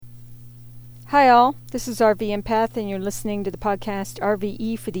Hi all, this is RV Empath and you're listening to the podcast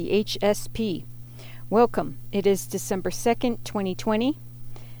RVE for the HSP. Welcome. It is December 2nd, 2020.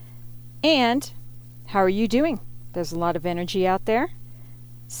 And how are you doing? There's a lot of energy out there.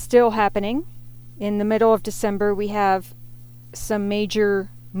 Still happening. In the middle of December, we have some major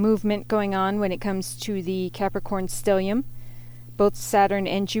movement going on when it comes to the Capricorn stellium. Both Saturn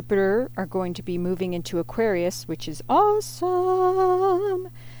and Jupiter are going to be moving into Aquarius, which is awesome.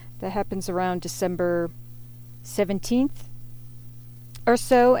 That happens around December 17th or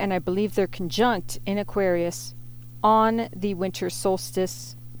so, and I believe they're conjunct in Aquarius on the winter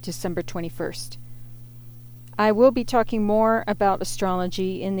solstice, December 21st. I will be talking more about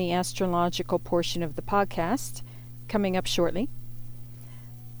astrology in the astrological portion of the podcast coming up shortly.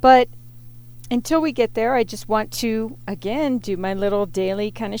 But until we get there, I just want to, again, do my little daily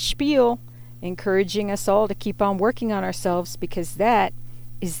kind of spiel, encouraging us all to keep on working on ourselves, because that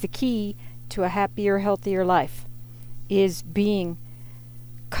is the key to a happier, healthier life, is being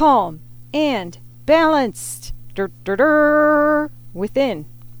calm and balanced within.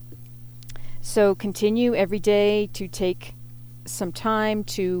 So continue every day to take some time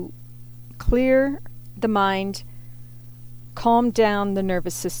to clear the mind, calm down the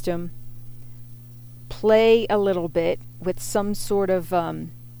nervous system, play a little bit with some sort of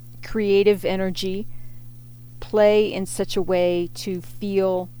creative energy, play in such a way to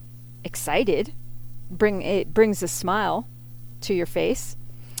feel excited. It brings a smile to your face.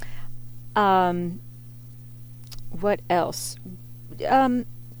 What else?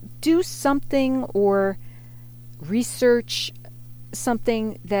 Do something or research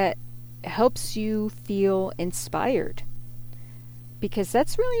something that helps you feel inspired, because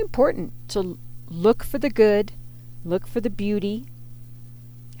that's really important, to look for the good, look for the beauty,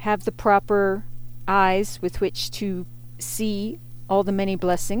 have the proper eyes with which to see all the many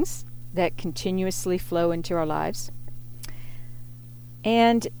blessings that continuously flow into our lives,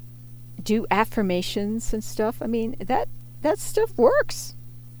 and do affirmations and stuff. I mean, that stuff works.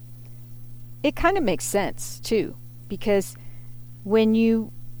 It kind of makes sense too, because when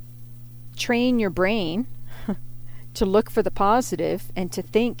you train your brain to look for the positive and to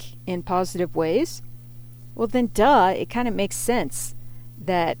think in positive ways, well then it kind of makes sense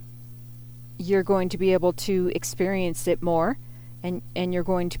that you're going to be able to experience it more, and you're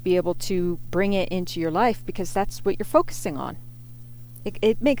going to be able to bring it into your life, because that's what you're focusing on.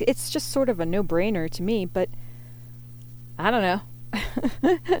 It's just sort of a no-brainer to me, but I don't know.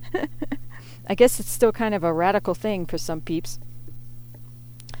 I guess it's still kind of a radical thing for some peeps.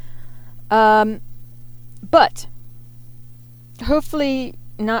 But hopefully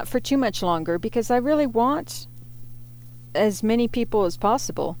not for too much longer, because I really want as many people as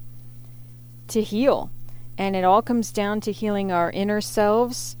possible to heal. And it all comes down to healing our inner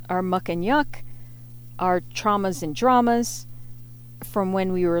selves, our muck and yuck, our traumas and dramas from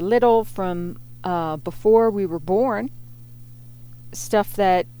when we were little, from before we were born, stuff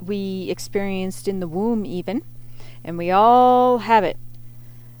that we experienced in the womb even, and we all have it.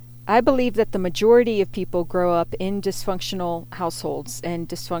 I believe that the majority of people grow up in dysfunctional households and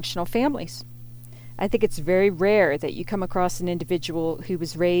dysfunctional families. I think it's very rare that you come across an individual who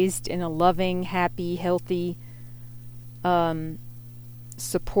was raised in a loving, happy, healthy,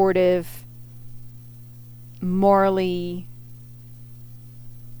 supportive, morally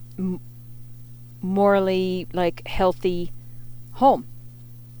like healthy home.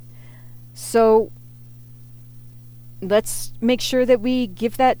 So let's make sure that we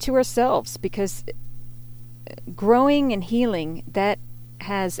give that to ourselves, because growing and healing, that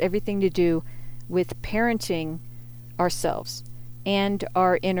has everything to do with parenting ourselves and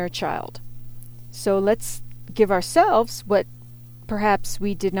our inner child. So let's give ourselves what perhaps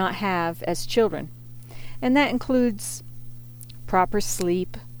we did not have as children. And that includes proper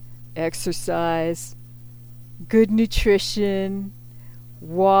sleep, exercise, good nutrition,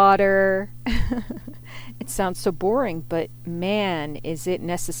 water. It sounds so boring, but man, is it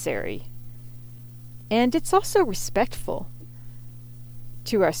necessary. And it's also respectful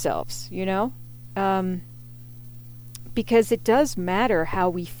to ourselves, you know? Because it does matter how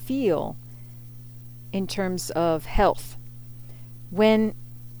we feel in terms of health. When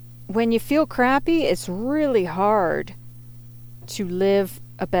you feel crappy, it's really hard to live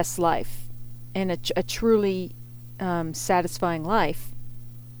a best life and a truly satisfying life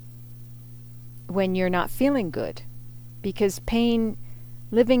when you're not feeling good. Because pain,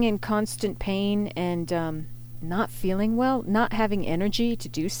 living in constant pain and not feeling well, not having energy to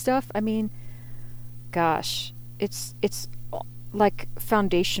do stuff, I mean, gosh, it's like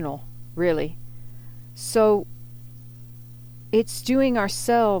foundational, really. So it's doing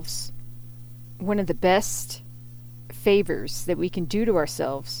ourselves one of the best favors that we can do to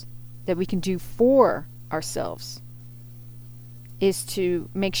ourselves, that we can do for ourselves, is to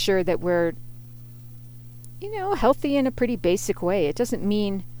make sure that we're, healthy in a pretty basic way. It doesn't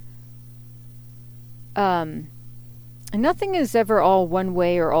mean nothing is ever all one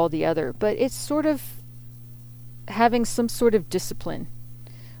way or all the other, but it's sort of having some sort of discipline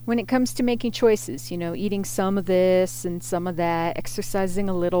when it comes to making choices, eating some of this and some of that, exercising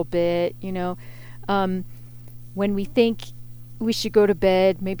a little bit, when we think we should go to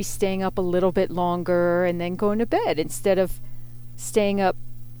bed, maybe staying up a little bit longer and then going to bed instead of staying up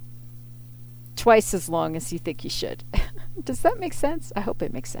twice as long as you think you should. Does that make sense? I hope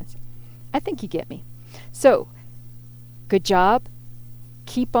it makes sense. I think you get me. So, good job.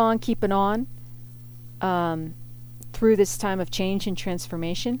 Keep on keeping on through this time of change and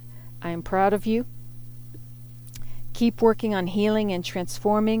transformation. I am proud of you. Keep working on healing and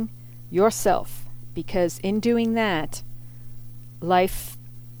transforming yourself, because in doing that, life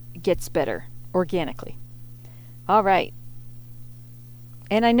gets better organically. All right.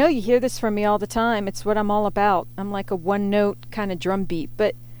 And I know you hear this from me all the time. It's what I'm all about. I'm like a one-note kind of drum beat,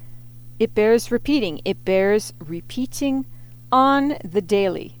 but it bears repeating. It bears repeating on the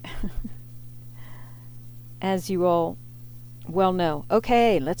daily, as you all well know.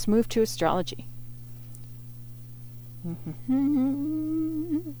 Okay, let's move to astrology. All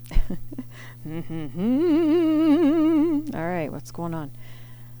right, what's going on?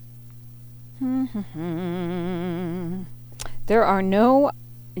 There are no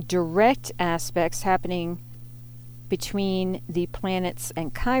direct aspects happening between the planets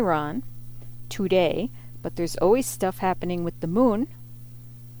and Chiron today, but there's always stuff happening with the moon.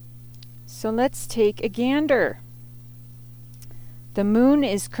 So let's take a gander. The moon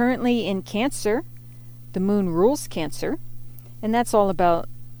is currently in Cancer. The moon rules Cancer, and that's all about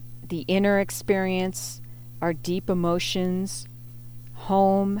the inner experience, our deep emotions,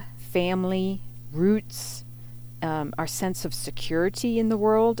 home, family, roots, our sense of security in the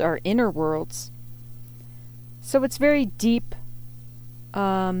world, our inner worlds. So it's very deep,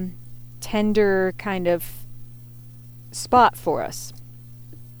 tender kind of spot for us.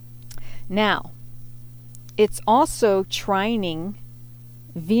 Now, it's also trining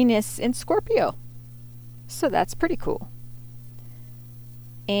Venus in Scorpio. So that's pretty cool.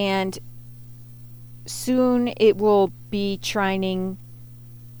 And soon it will be trining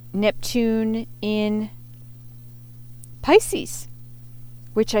Neptune in Pisces,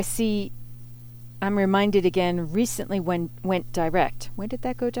 which I'm reminded again, recently went direct. When did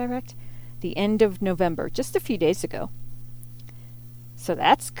that go direct? The end of November, just a few days ago. So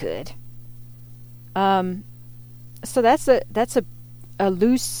that's good. So that's a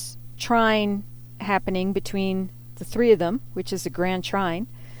loose trine happening between the three of them, which is a grand trine.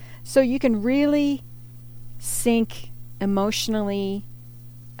 So you can really sink emotionally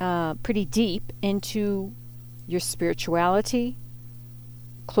pretty deep into your spirituality,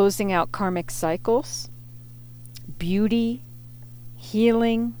 closing out karmic cycles, beauty,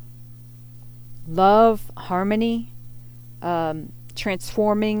 healing, love, harmony,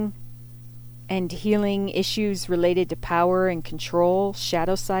 transforming and healing issues related to power and control,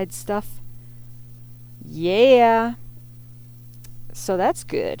 shadow side stuff. Yeah. So that's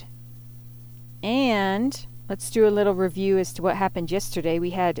good. And let's do a little review as to what happened yesterday. We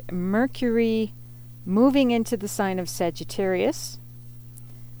had Mercury moving into the sign of Sagittarius.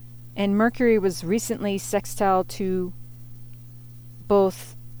 And Mercury was recently sextile to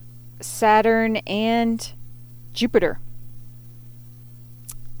both Saturn and Jupiter.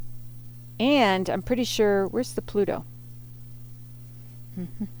 And I'm pretty sure, where's the Pluto?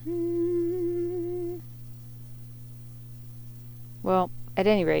 Well, at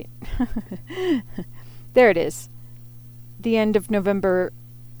any rate, there it is. The end of November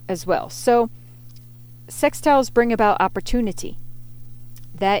as well. So, sextiles bring about opportunity.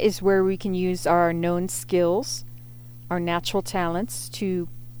 That is where we can use our known skills, our natural talents to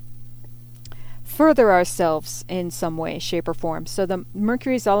further ourselves in some way, shape, or form. So the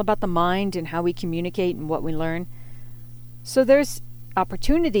Mercury is all about the mind and how we communicate and what we learn. So there's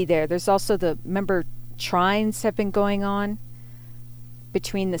opportunity there. There's also remember, trines have been going on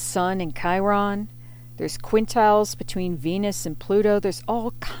between the Sun and Chiron. There's quintiles between Venus and Pluto. There's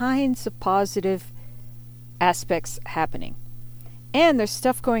all kinds of positive aspects happening. And there's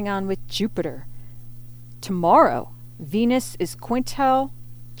stuff going on with Jupiter. Tomorrow, Venus is quintile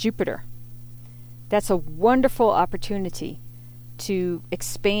Jupiter. That's a wonderful opportunity to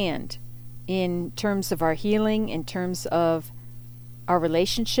expand in terms of our healing, in terms of our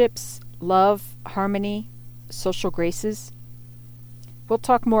relationships, love, harmony, social graces. We'll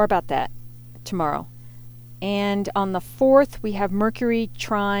talk more about that tomorrow. And on the 4th, we have Mercury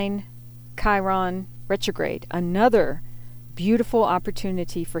trine Chiron retrograde, another beautiful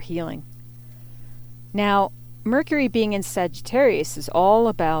opportunity for healing. Now, Mercury being in Sagittarius is all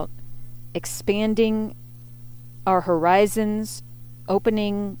about expanding our horizons,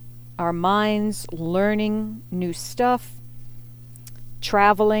 opening our minds, learning new stuff,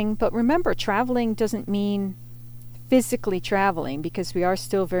 traveling. But remember, traveling doesn't mean physically traveling, because we are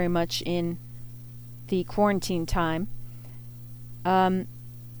still very much in the quarantine time.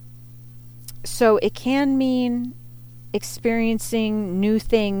 So it can mean experiencing new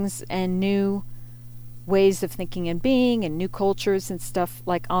things and new ways of thinking and being and new cultures and stuff,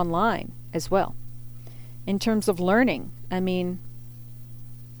 like online as well. In terms of learning, I mean,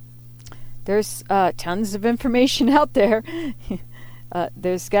 there's tons of information out there.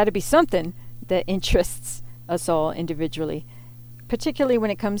 There's got to be something that interests us all individually, particularly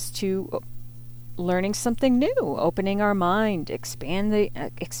when it comes to learning something new, opening our mind,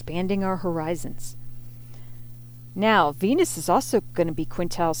 expanding our horizons. Now, Venus is also going to be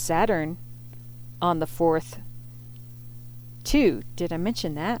quintile Saturn on the 4th, too. Did I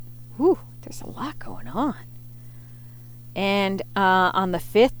mention that? Whew, there's a lot going on. And on the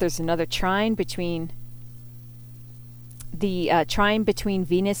 5th, there's another trine between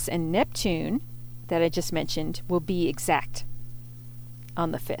Venus and Neptune that I just mentioned will be exact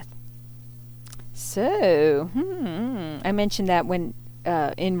on the 5th. So, I mentioned that when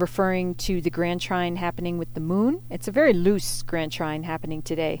in referring to the grand trine happening with the moon. It's a very loose grand trine happening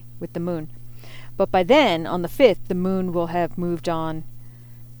today with the moon. But by then, on the 5th, the moon will have moved on,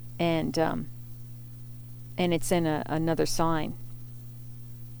 and it's in another sign.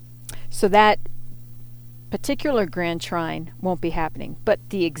 So that particular grand trine won't be happening, but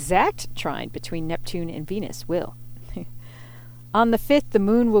the exact trine between Neptune and Venus will. On the 5th, the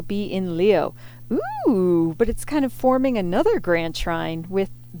moon will be in Leo. Ooh, but it's kind of forming another grand trine with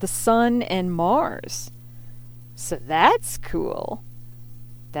the Sun and Mars. So that's cool.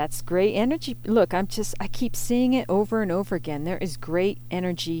 That's great energy. Look, I keep seeing it over and over again. There is great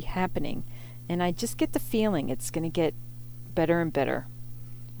energy happening. And I just get the feeling it's going to get better and better,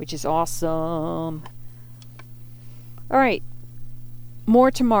 which is awesome. All right. More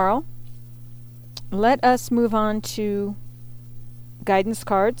tomorrow. Let us move on to guidance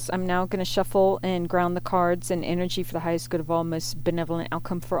cards. I'm now going to shuffle and ground the cards and energy for the highest good of all, most benevolent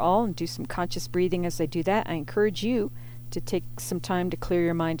outcome for all, and do some conscious breathing as I do that. I encourage you to take some time to clear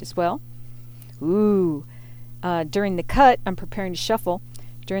your mind as well. Ooh. During the cut, I'm preparing to shuffle.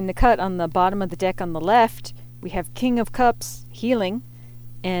 During the cut, on the bottom of the deck on the left, we have King of Cups, healing,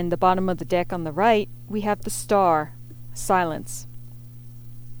 and the bottom of the deck on the right, we have the Star, silence.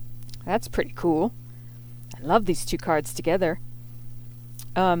 That's pretty cool. I love these two cards together.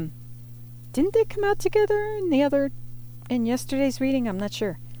 Didn't they come out together in yesterday's reading? I'm not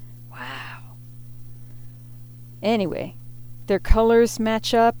sure. Wow. Anyway, their colors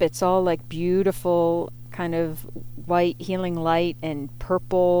match up. It's all like beautiful kind of white healing light and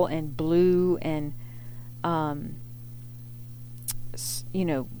purple and blue and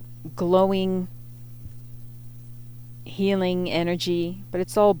glowing healing energy, but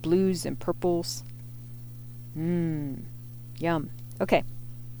it's all blues and purples. Yum. Okay.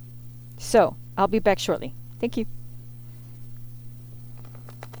 So, I'll be back shortly. Thank you.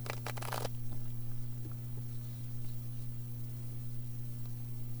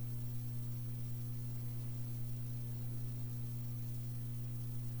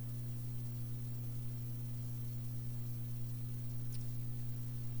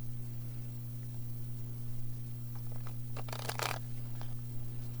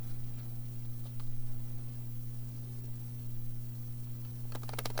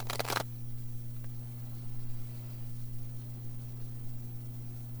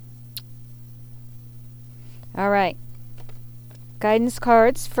 All right. Guidance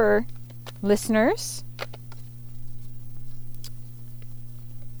cards for listeners.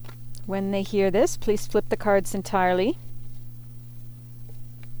 When they hear this, please flip the cards entirely.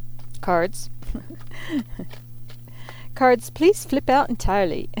 Cards. Cards, please flip out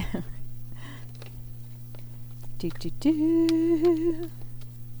entirely.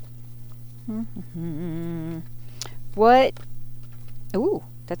 What? Ooh,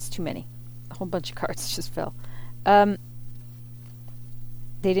 that's too many. A whole bunch of cards just fell. They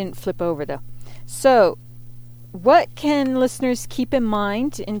didn't flip over though. So, what can listeners keep in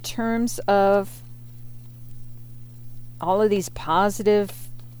mind in terms of all of these positive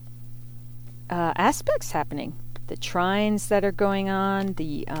aspects happening? The trines that are going on,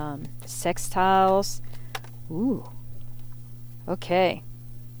 the sextiles. Ooh. Okay.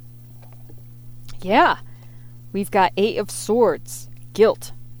 Yeah, we've got Eight of Swords,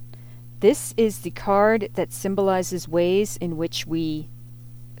 guilt. This is the card that symbolizes ways in which we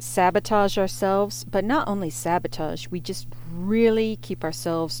sabotage ourselves, but not only sabotage, we just really keep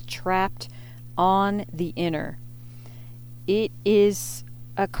ourselves trapped on the inner. It is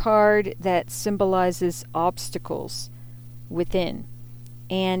a card that symbolizes obstacles within.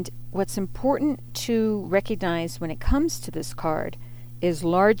 And what's important to recognize when it comes to this card is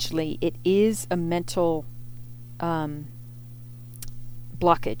largely it is a mental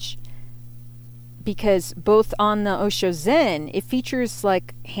blockage. Because both on the Osho Zen, it features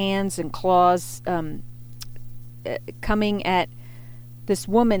like hands and claws coming at this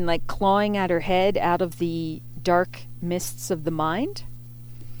woman, like clawing at her head out of the dark mists of the mind.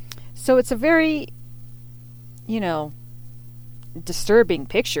 So it's a very, disturbing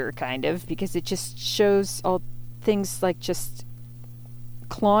picture, kind of, because it just shows all things like just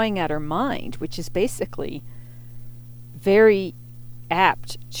clawing at her mind, which is basically very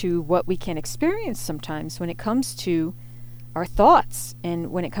apt to what we can experience sometimes when it comes to our thoughts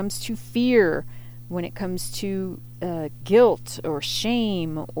and when it comes to fear, when it comes to guilt or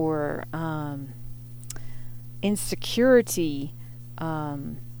shame or insecurity,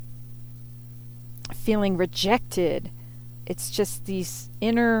 feeling rejected. It's just these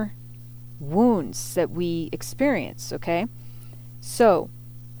inner wounds that we experience, okay? So,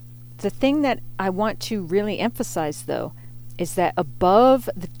 the thing that I want to really emphasize, though, is that above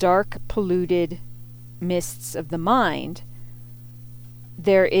the dark, polluted mists of the mind,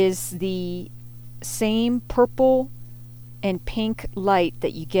 there is the same purple and pink light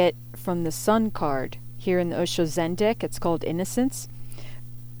that you get from the Sun card here in the Osho Zen deck. It's called Innocence.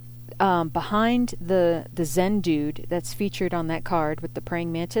 Behind the Zen dude that's featured on that card with the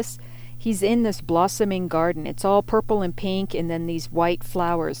praying mantis, he's in this blossoming garden. It's all purple and pink, and then these white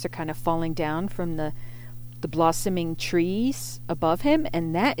flowers are kind of falling down from the blossoming trees above him,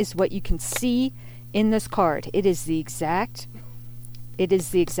 and that is what you can see in this card. It is the exact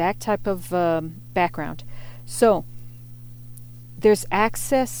type of background. So there's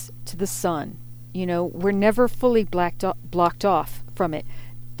access to the sun. We're never fully blocked off from it.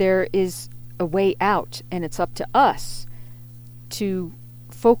 There is a way out, and it's up to us to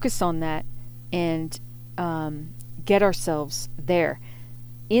focus on that and get ourselves there.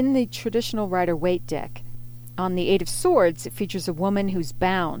 In the traditional Rider-Waite deck, on the Eight of Swords, it features a woman who's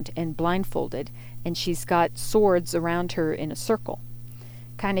bound and blindfolded, and she's got swords around her in a circle,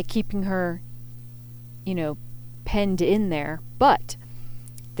 kind of keeping her, penned in there. But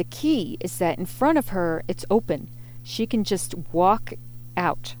the key is that in front of her, it's open. She can just walk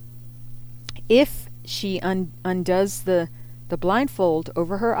out. If she undoes the blindfold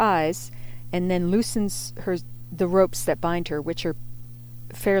over her eyes and then loosens the ropes that bind her, which are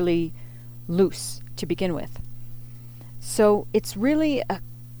fairly loose to begin with. So it's really a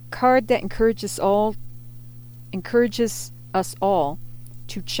card that encourages us all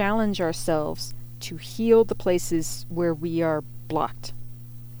to challenge ourselves to heal the places where we are blocked.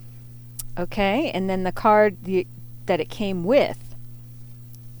 Okay, and then the card that it came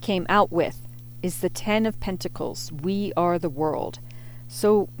out with is the Ten of Pentacles. We are the world.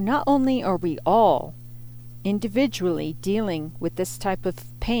 So not only are we all individually dealing with this type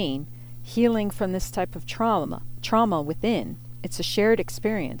of pain, healing from this type of trauma within, it's a shared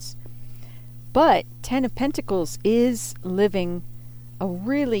experience, but Ten of Pentacles is living a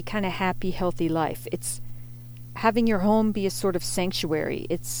really kind of happy, healthy life. It's having your home be a sort of sanctuary.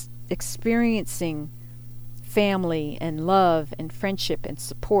 It's experiencing family and love and friendship and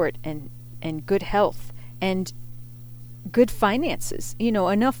support and good health and good finances.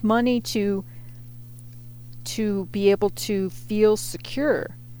 Enough money to be able to feel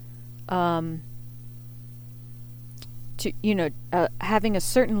secure. Having a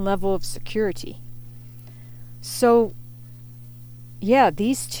certain level of security. So, yeah,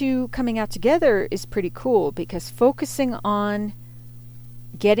 these two coming out together is pretty cool, because focusing on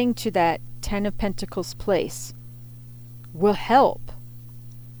getting to that Ten of Pentacles place will help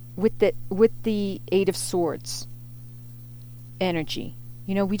with the Eight of Swords energy.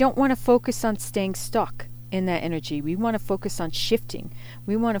 We don't want to focus on staying stuck in that energy. We want to focus on shifting.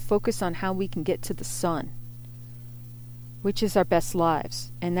 We want to focus on how we can get to the sun, which is our best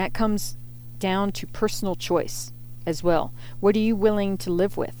lives. And that comes down to personal choice as well. What are you willing to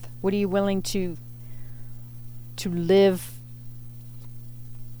live with? What are you willing to live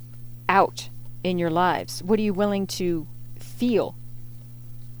out in your lives? What are you willing to feel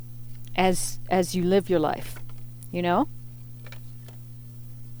as you live your life?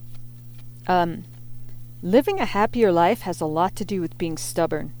 Living a happier life has a lot to do with being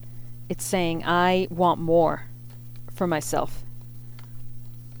stubborn. It's saying, I want more for myself.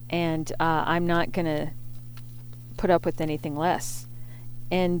 And I'm not going to put up with anything less.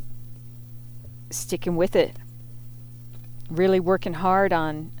 And sticking with it. Really working hard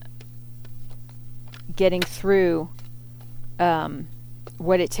on getting through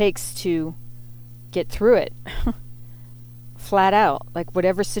what it takes to get through it. Flat out. Like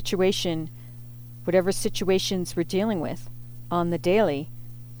whatever situations we're dealing with on the daily,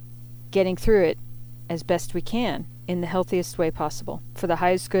 getting through it as best we can in the healthiest way possible for the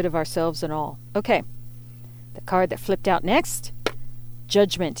highest good of ourselves and all. Okay. The card that flipped out next,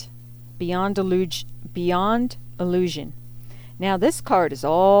 Judgment, Beyond Illusion. Now this card is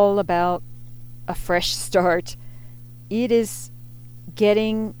all about a fresh start. It is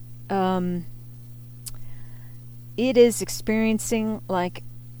getting, it is experiencing like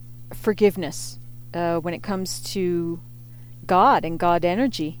forgiveness when it comes to God and God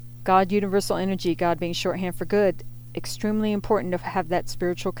energy. God, universal energy, God being shorthand for good. Extremely important to have that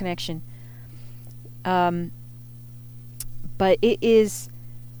spiritual connection. But it is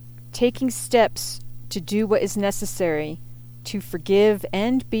taking steps to do what is necessary to forgive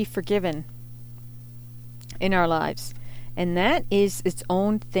and be forgiven in our lives. And that is its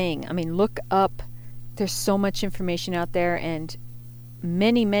own thing. I mean, look up. There's so much information out there, and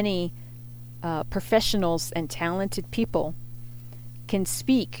many professionals and talented people can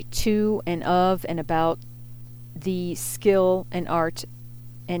speak to and of and about the skill and art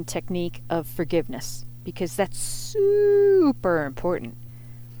and technique of forgiveness, because that's super important,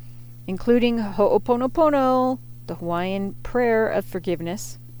 including Ho'oponopono, the Hawaiian prayer of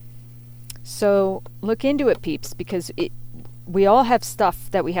forgiveness. So look into it, peeps, because we all have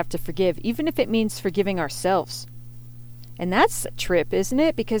stuff that we have to forgive, even if it means forgiving ourselves. And that's a trip, isn't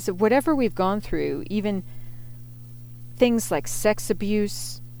it? Because of whatever we've gone through, even things like sex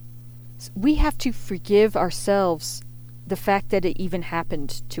abuse, we have to forgive ourselves the fact that it even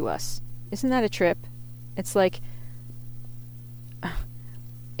happened to us. Isn't that a trip? It's like,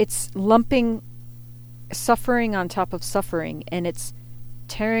 it's lumping suffering on top of suffering, and it's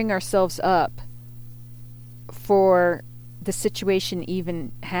tearing ourselves up for the situation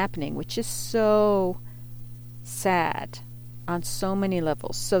even happening, which is so sad on so many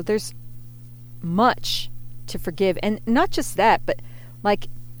levels. So there's much to forgive. And not just that, but like,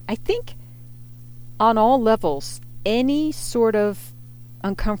 I think on all levels, any sort of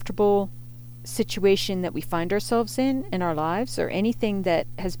uncomfortable situation that we find ourselves in our lives, or anything that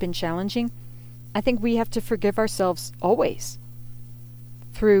has been challenging, I think we have to forgive ourselves always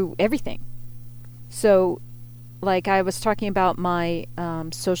through everything. So like I was talking about my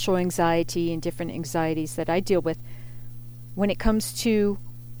social anxiety and different anxieties that I deal with, when it comes to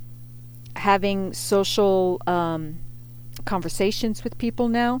having social conversations with people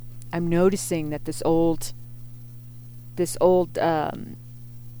now, I'm noticing that this old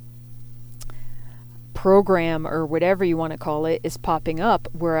program, or whatever you want to call it, is popping up,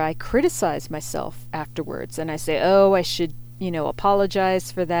 where I criticize myself afterwards, and I say, oh, I should,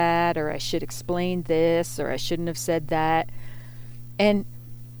 apologize for that, or I should explain this, or I shouldn't have said that. And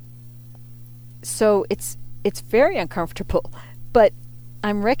so it's very uncomfortable, but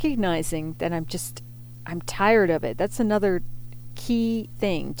I'm recognizing that I'm tired of it. That's another key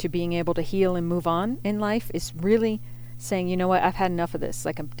thing to being able to heal and move on in life, is really saying, you know what, I've had enough of this.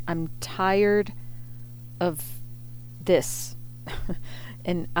 Like, I'm tired of this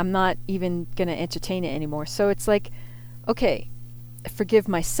and I'm not even going to entertain it anymore. So it's like, okay, forgive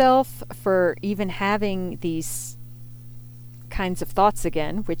myself for even having these kinds of thoughts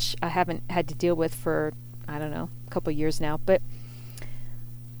again, which I haven't had to deal with for, I don't know, a couple of years now. But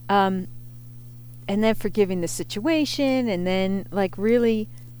and then forgiving the situation, and then like really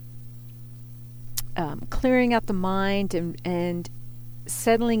clearing out the mind and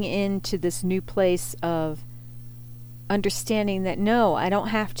settling into this new place of understanding that no, I don't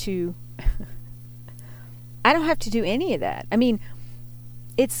have to do any of that. I mean,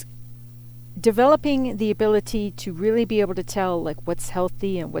 it's developing the ability to really be able to tell like what's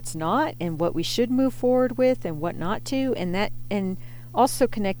healthy and what's not, and what we should move forward with and what not to, and also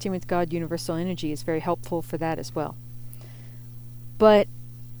connecting with God, universal energy, is very helpful for that as well. But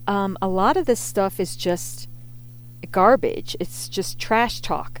a lot of this stuff is just garbage. It's just trash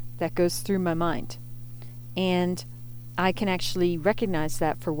talk that goes through my mind, and I can actually recognize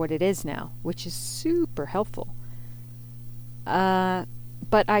that for what it is now, which is super helpful.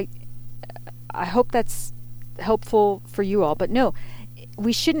 But I hope that's helpful for you all. But no,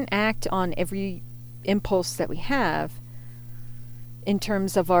 we shouldn't act on every impulse that we have in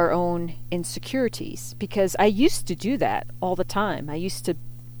terms of our own insecurities, because I used to do that all the time. I used to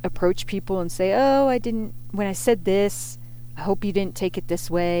approach people and say, oh, when I said this, I hope you didn't take it this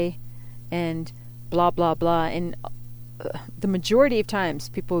way, and blah, blah, blah. And the majority of times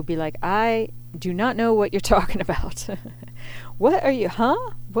people would be like, I do not know what you're talking about. What are you,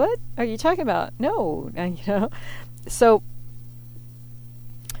 What are you talking about? No, So,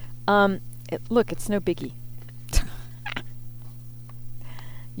 look, it's no biggie.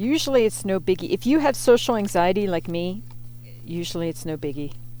 Usually it's no biggie. If you have social anxiety like me, usually it's no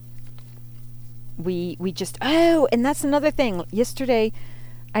biggie. We just, and that's another thing. Yesterday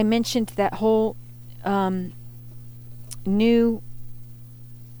I mentioned that whole new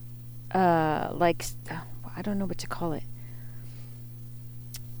I don't know what to call it.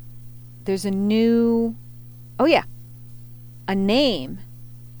 There's a new a name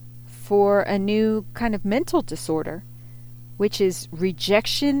for a new kind of mental disorder, which is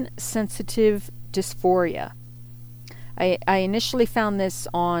rejection sensitive dysphoria. I initially found this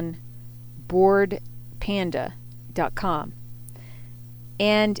on boredpanda.com,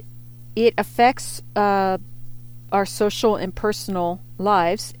 and it affects our social and personal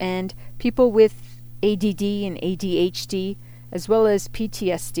lives, and people with ADD and ADHD as well as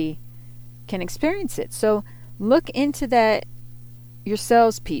PTSD can experience it. So look into that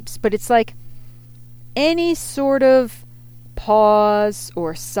yourselves, peeps. But it's like any sort of pause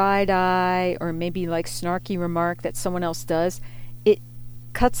or side eye or maybe like snarky remark that someone else does, it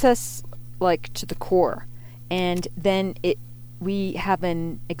cuts us like to the core, and then we have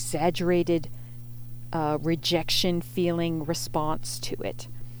an exaggerated rejection feeling response to it.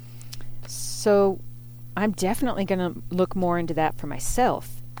 So I'm definitely going to look more into that for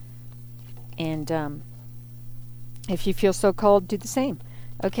myself, and if you feel so called, do the same.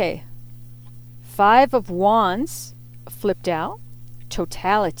 Okay, 5 of Wands flipped out,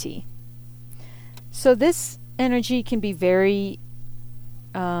 totality. So this energy can be very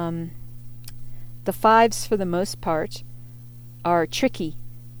the 5s for the most part are tricky.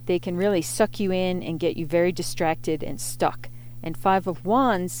 They can really suck you in and get you very distracted and stuck. And 5 of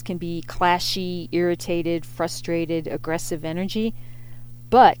Wands can be clashy, irritated, frustrated, aggressive energy.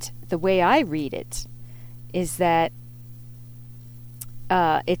 But the way I read it is that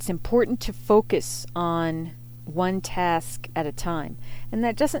it's important to focus on one task at a time. And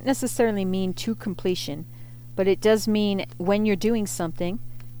that doesn't necessarily mean to completion, but it does mean when you're doing something,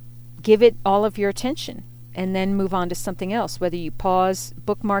 give it all of your attention and then move on to something else, whether you pause,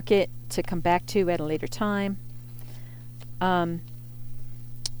 bookmark it to come back to at a later time. But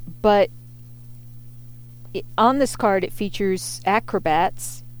on this card, it features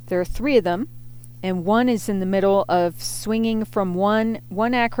acrobats. There are 3 of them, and one is in the middle of swinging from one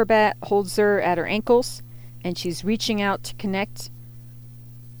acrobat holds her at her ankles, and she's reaching out to connect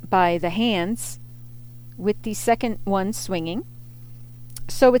by the hands with the second one swinging.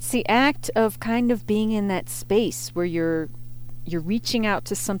 So it's the act of kind of being in that space where you're reaching out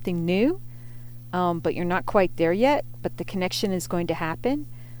to something new, but you're not quite there yet, but the connection is going to happen.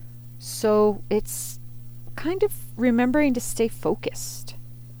 So it's kind of remembering to stay focused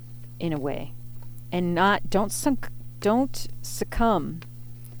in a way, and don't succumb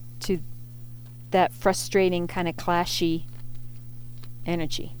to that frustrating kind of clashy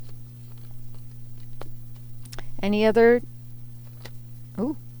energy. Any other?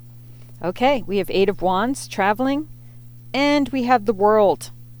 Ooh. Okay, we have 8 of Wands, traveling, and we have the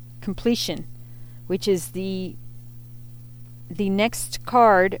World, completion, which is the next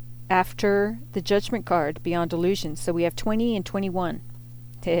card after the Judgment card, Beyond Illusion. So we have 20 and 21.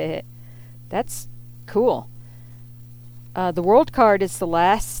 That's cool. The World card is the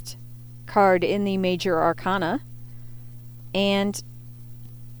last card in the Major Arcana, and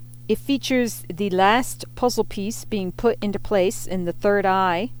it features the last puzzle piece being put into place in the third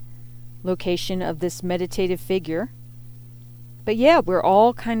eye location of this meditative figure. But yeah, we're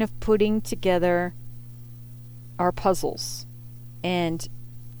all kind of putting together our puzzles and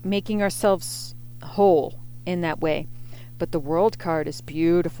making ourselves whole in that way. But the World card is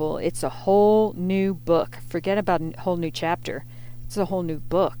beautiful. It's a whole new book. Forget about a whole new chapter. It's a whole new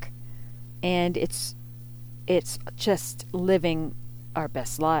book. And it's just living our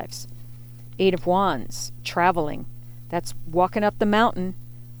best lives. 8 of Wands, traveling. That's walking up the mountain.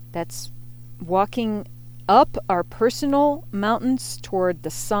 That's walking up our personal mountains toward the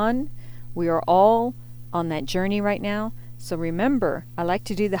sun. We are all on that journey right now. So remember, I like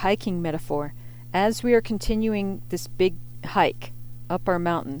to do the hiking metaphor. As we are continuing this big hike up our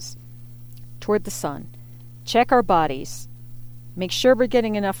mountains toward the sun, check our bodies. Make sure we're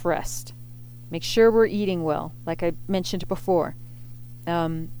getting enough rest. Make sure we're eating well, like I mentioned before.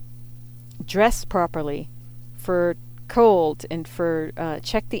 Dress properly for cold, and for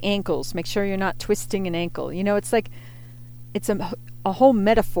check the ankles. Make sure you're not twisting an ankle. You know, it's like it's a whole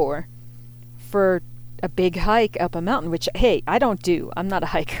metaphor for a big hike up a mountain, which, hey, I don't do. I'm not a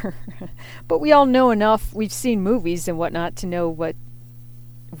hiker. But we all know enough. We've seen movies and whatnot to know what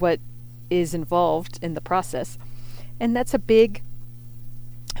is involved in the process. And that's a big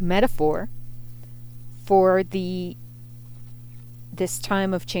metaphor for this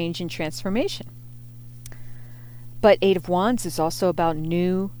time of change and transformation. But Eight of Wands is also about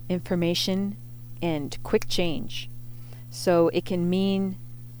new information and quick change. So it can mean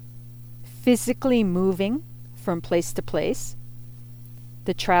physically moving from place to place,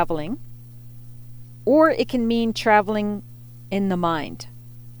 the traveling, or it can mean traveling in the mind.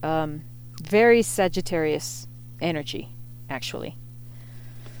 Very Sagittarius energy, actually.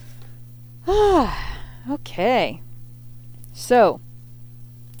 Okay. So,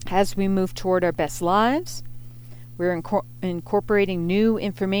 as we move toward our best lives, we're incorporating new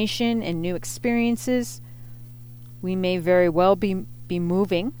information and new experiences. We may very well be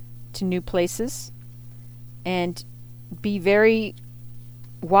moving to new places, and be very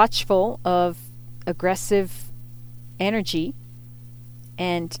watchful of aggressive energy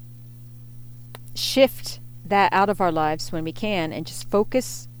and shift that out of our lives when we can, and just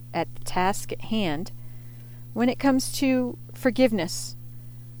focus at the task at hand when it comes to forgiveness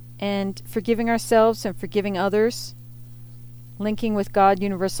and forgiving ourselves and forgiving others, linking with God,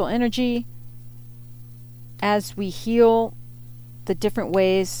 universal energy, as we heal the different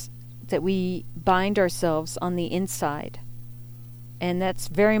ways that we bind ourselves on the inside. And that's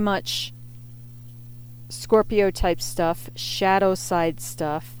very much Scorpio type stuff, shadow side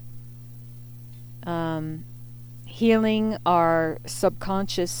stuff, healing our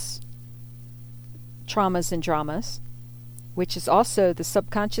subconscious traumas and dramas, which is also, the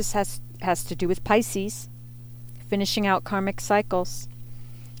subconscious has to do with Pisces, finishing out karmic cycles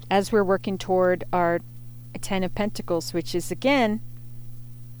as we're working toward our Ten of Pentacles, which is again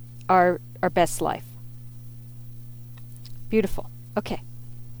our best life. Beautiful. Okay.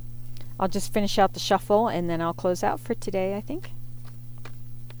 I'll just finish out the shuffle and then I'll close out for today, I think.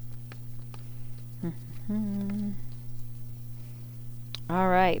 All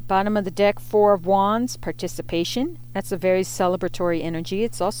right. Bottom of the deck, Four of Wands, participation. That's a very celebratory energy.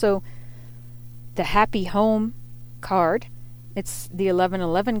 It's also the happy home card. It's the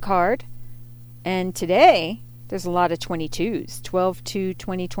 1111 card. And today, there's a lot of 22s.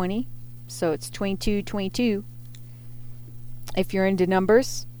 12-2-2020. So it's 22-22. If you're into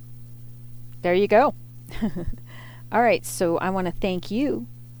numbers, there you go. All right, so I want to thank you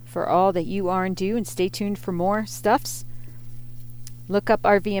for all that you are and do, and stay tuned for more stuffs. Look up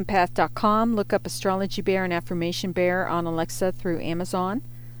rvempath.com. Look up Astrology Bear and Affirmation Bear on Alexa through Amazon.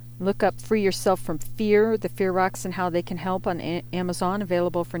 Look up Free Yourself from Fear, the Fear Rocks and how they can help on Amazon,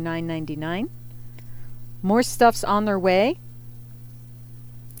 available for $9.99. More stuff's on their way.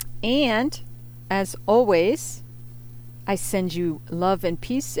 And, as always, I send you love and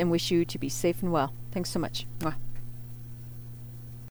peace and wish you to be safe and well. Thanks so much. Mwah.